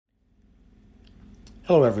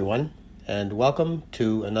Hello, everyone, and welcome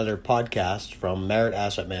to another podcast from Merit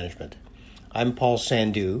Asset Management. I'm Paul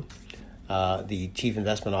Sandhu, the Chief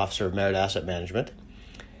Investment Officer of Merit Asset Management.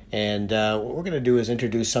 And what we're going to do is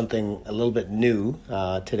introduce something a little bit new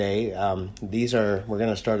today. We're going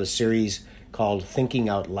to start a series called Thinking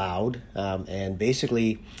Out Loud. And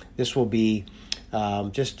basically, this will be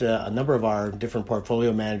just a number of our different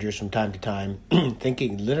portfolio managers from time to time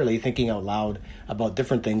thinking out loud about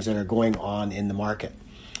different things that are going on in the market.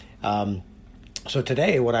 So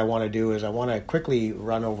today what I want to do is I want to quickly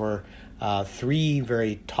run over three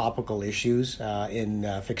very topical issues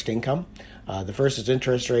in fixed income. The first is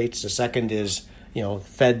interest rates, the second is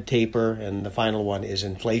Fed taper, and the final one is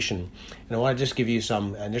inflation. And I want to just give you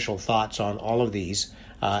some initial thoughts on all of these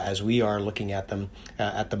as we are looking at them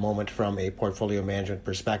at the moment from a portfolio management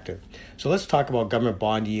perspective. So let's talk about government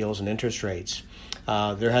bond yields and interest rates.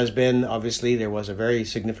 There was a very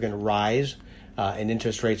significant rise in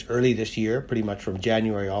interest rates early this year, pretty much from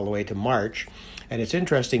January all the way to March. And it's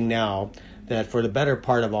interesting now that for the better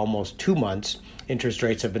part of almost 2 months, interest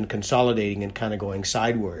rates have been consolidating and kind of going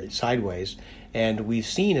sideways. And we've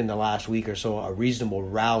seen in the last week or so a reasonable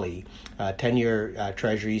rally. 10-year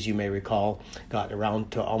treasuries, you may recall, got around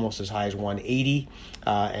to almost as high as 180.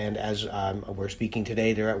 And as we're speaking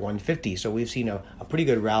today, they're at 150. So we've seen a pretty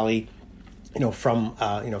good rally from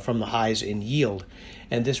the highs in yield.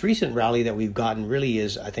 And this recent rally that we've gotten really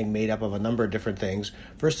is, I think, made up of a number of different things.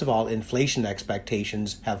 First of all, inflation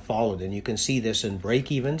expectations have followed, and you can see this in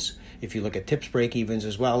break-evens. If you look at TIPS break-evens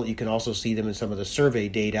as well, you can also see them in some of the survey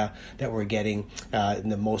data that we're getting.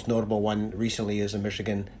 The most notable one recently is the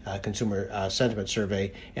Michigan Consumer Sentiment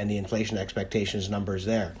Survey and the inflation expectations numbers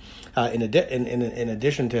there. In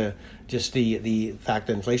addition to just the fact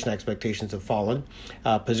that inflation expectations have fallen,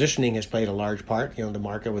 positioning has played a large part. The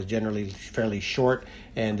market was generally fairly short,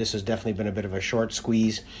 and this has definitely been a bit of a short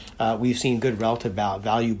squeeze. We've seen good relative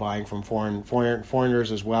value buying from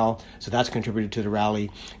foreigners as well, so that's contributed to the rally.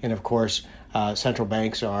 And of course, central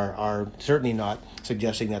banks are certainly not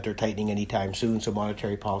suggesting that they're tightening anytime soon, so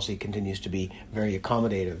monetary policy continues to be very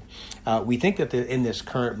accommodative. We think that in this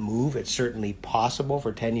current move, it's certainly possible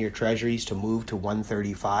for 10-year treasuries to move to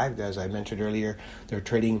 135. As I mentioned earlier, they're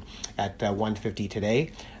trading at 150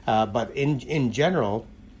 today. But in general,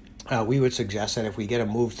 we would suggest that if we get a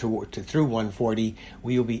move through 140,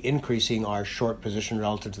 we will be increasing our short position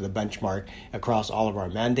relative to the benchmark across all of our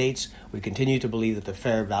mandates. We continue to believe that the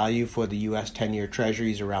fair value for the U.S. 10-year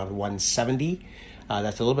Treasury is around 170.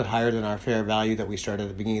 That's a little bit higher than our fair value that we started at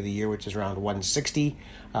the beginning of the year, which is around 160.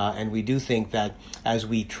 And we do think that as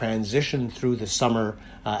we transition through the summer,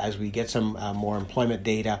 as we get some more employment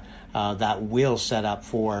data, that will set up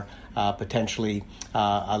for potentially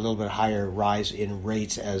a little bit higher rise in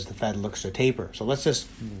rates as the Fed looks to taper. So let's just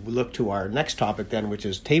look to our next topic then, which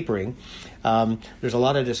is tapering. There's a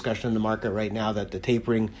lot of discussion in the market right now that the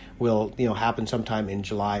tapering will happen sometime in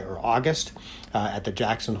July or August at the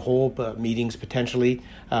Jackson Hole meetings potentially.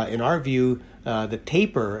 In our view, the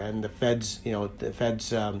taper and the Fed's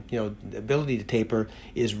ability to taper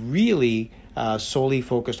is really solely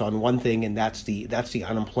focused on one thing, and that's the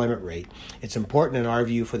unemployment rate. It's important in our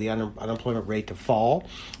view for the unemployment rate to fall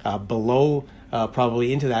below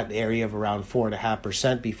probably into that area of around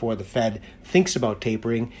 4.5% before the Fed thinks about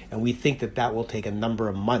tapering, and we think that will take a number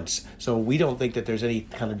of months. So we don't think that there's any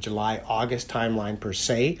kind of July-August timeline per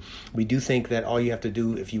se. We do think that all you have to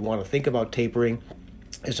do if you want to think about tapering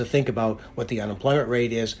is to think about what the unemployment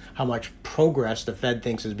rate is, how much progress the Fed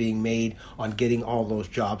thinks is being made on getting all those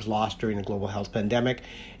jobs lost during the global health pandemic.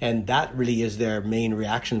 And that really is their main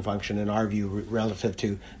reaction function, in our view, relative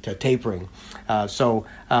to tapering.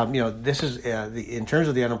 This is, in terms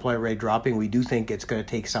of the unemployment rate dropping, we do think it's going to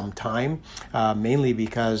take some time, mainly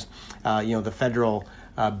because, the federal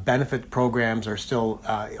benefit programs are still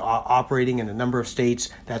operating in a number of states.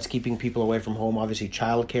 That's keeping people away from home. Obviously,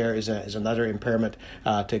 childcare is another impairment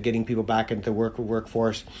to getting people back into the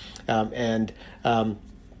workforce.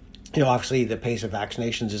 Obviously, the pace of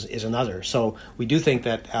vaccinations is another. So we do think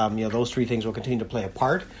that those three things will continue to play a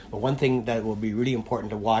part. But one thing that will be really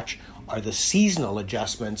important to watch are the seasonal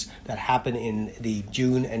adjustments that happen in the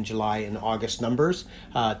June and July and August numbers.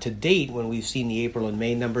 To date, when we've seen the April and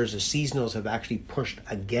May numbers, the seasonals have actually pushed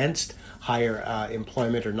against higher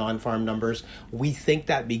employment or non-farm numbers. We think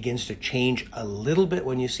that begins to change a little bit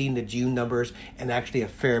when you see the June numbers, and actually a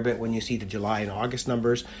fair bit when you see the July and August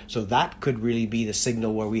numbers. So that could really be the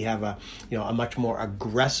signal where we have a much more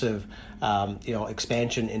aggressive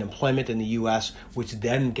expansion in employment in the U.S., which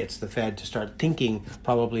then gets the Fed to start thinking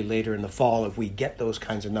probably later in the fall, if we get those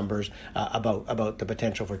kinds of numbers, about the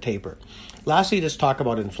potential for taper. Lastly, let's talk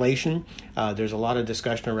about inflation. There's a lot of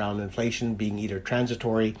discussion around inflation being either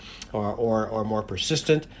transitory or more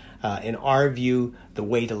persistent. In our view, the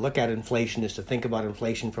way to look at inflation is to think about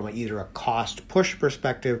inflation from either a cost push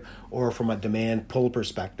perspective or from a demand pull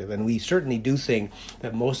perspective. And we certainly do think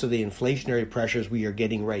that most of the inflationary pressures we are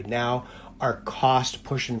getting right now are cost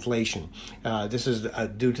push inflation. This is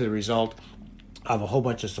due to the result of a whole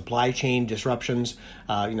bunch of supply chain disruptions.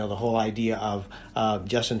 The whole idea of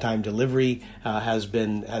just-in-time delivery has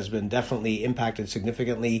been definitely impacted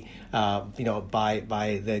significantly,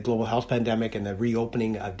 by the global health pandemic and the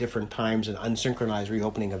reopening of different times and unsynchronized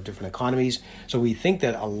reopening of different economies. So we think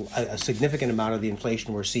that a significant amount of the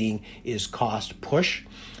inflation we're seeing is cost push.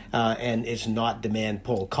 And it's not demand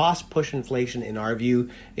pull. Cost push inflation, in our view,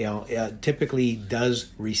 typically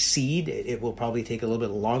does recede. It will probably take a little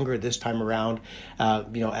bit longer this time around,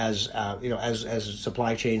 as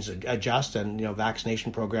supply chains adjust and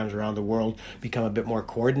vaccination programs around the world become a bit more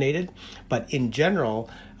coordinated. But in general,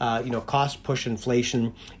 cost push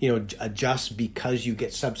inflation, adjusts because you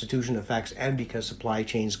get substitution effects and because supply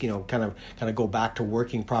chains, kind of go back to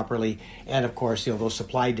working properly. And of course, those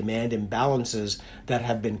supply demand imbalances that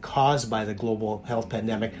have been caused by the global health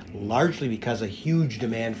pandemic, largely because of huge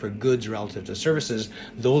demand for goods relative to services,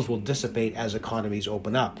 those will dissipate as economies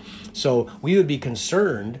open up. So we would be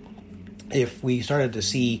concerned if we started to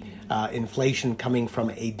see inflation coming from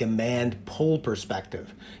a demand pull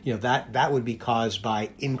perspective. That would be caused by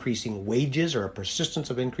increasing wages or a persistence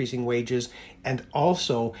of increasing wages, and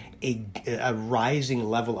also a rising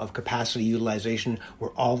level of capacity utilization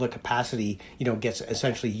where all the capacity, gets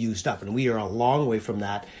essentially used up. And we are a long way from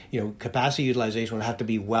that. Capacity utilization would have to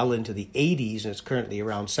be well into the 80s, and it's currently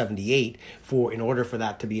around 78 in order for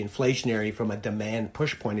that to be inflationary from a demand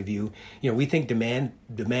push point of view. We think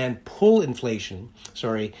demand pull inflation,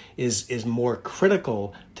 is more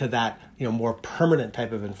critical to that, more permanent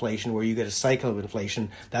type of inflation where you get a cycle of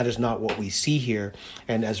inflation. That is not what we see here.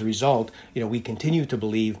 And as a result, we continue to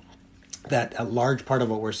believe that a large part of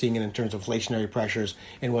what we're seeing in terms of inflationary pressures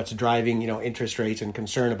and what's driving, interest rates and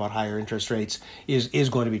concern about higher interest rates is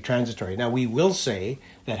going to be transitory. Now, we will say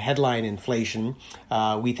that headline inflation,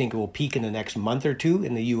 we think it will peak in the next month or two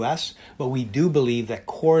in the U.S., but we do believe that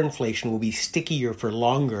core inflation will be stickier for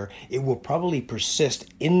longer. It will probably persist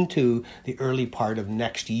into the early part of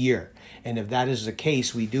next year. And if that is the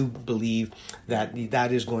case, we do believe that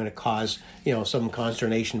that is going to cause, some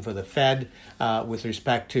consternation for the Fed with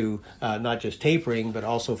respect to not just tapering, but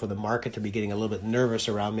also for the market to be getting a little bit nervous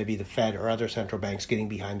around maybe the Fed or other central banks getting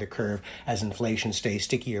behind the curve as inflation stays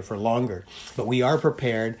stickier for longer. But we are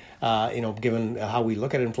prepared, given how we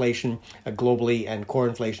look at inflation globally and core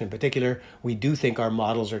inflation in particular. We do think our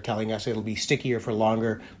models are telling us it'll be stickier for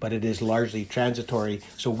longer, but it is largely transitory.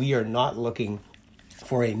 So we are not looking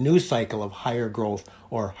for a new cycle of higher growth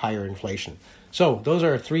or higher inflation. So those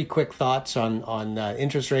are three quick thoughts on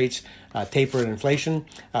interest rates, taper, and inflation.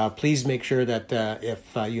 Please make sure that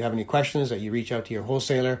if you have any questions, that you reach out to your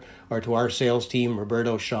wholesaler or to our sales team,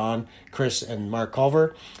 Roberto, Sean, Chris, and Mark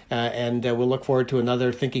Culver. And we'll look forward to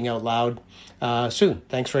another Thinking Out Loud soon.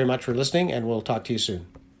 Thanks very much for listening, and we'll talk to you soon.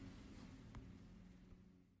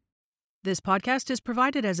 This podcast is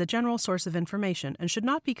provided as a general source of information and should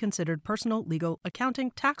not be considered personal, legal,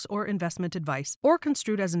 accounting, tax, or investment advice, or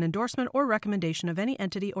construed as an endorsement or recommendation of any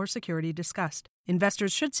entity or security discussed.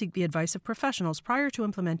 Investors should seek the advice of professionals prior to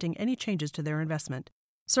implementing any changes to their investment.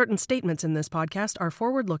 Certain statements in this podcast are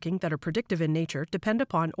forward-looking that are predictive in nature, depend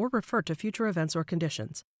upon, or refer to future events or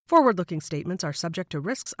conditions. Forward-looking statements are subject to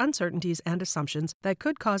risks, uncertainties, and assumptions that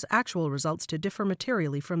could cause actual results to differ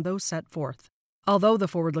materially from those set forth. Although the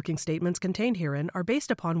forward-looking statements contained herein are based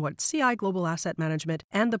upon what CI Global Asset Management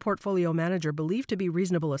and the portfolio manager believe to be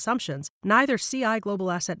reasonable assumptions, neither CI Global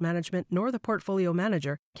Asset Management nor the portfolio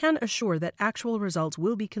manager can assure that actual results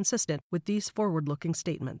will be consistent with these forward-looking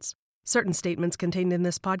statements. Certain statements contained in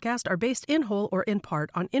this podcast are based in whole or in part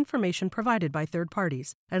on information provided by third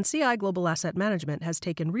parties, and CI Global Asset Management has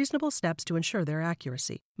taken reasonable steps to ensure their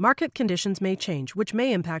accuracy. Market conditions may change, which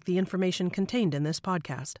may impact the information contained in this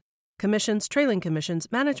podcast. Commissions, trailing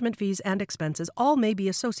commissions, management fees, and expenses all may be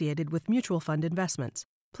associated with mutual fund investments.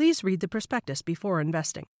 Please read the prospectus before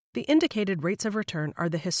investing. The indicated rates of return are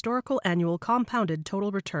the historical annual compounded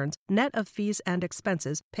total returns net of fees and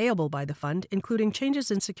expenses payable by the fund, including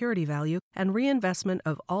changes in security value and reinvestment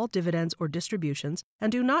of all dividends or distributions,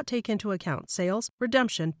 and do not take into account sales,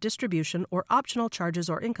 redemption, distribution, or optional charges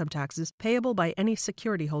or income taxes payable by any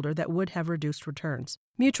security holder that would have reduced returns.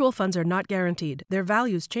 Mutual funds are not guaranteed, their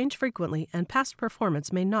values change frequently, and past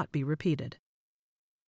performance may not be repeated.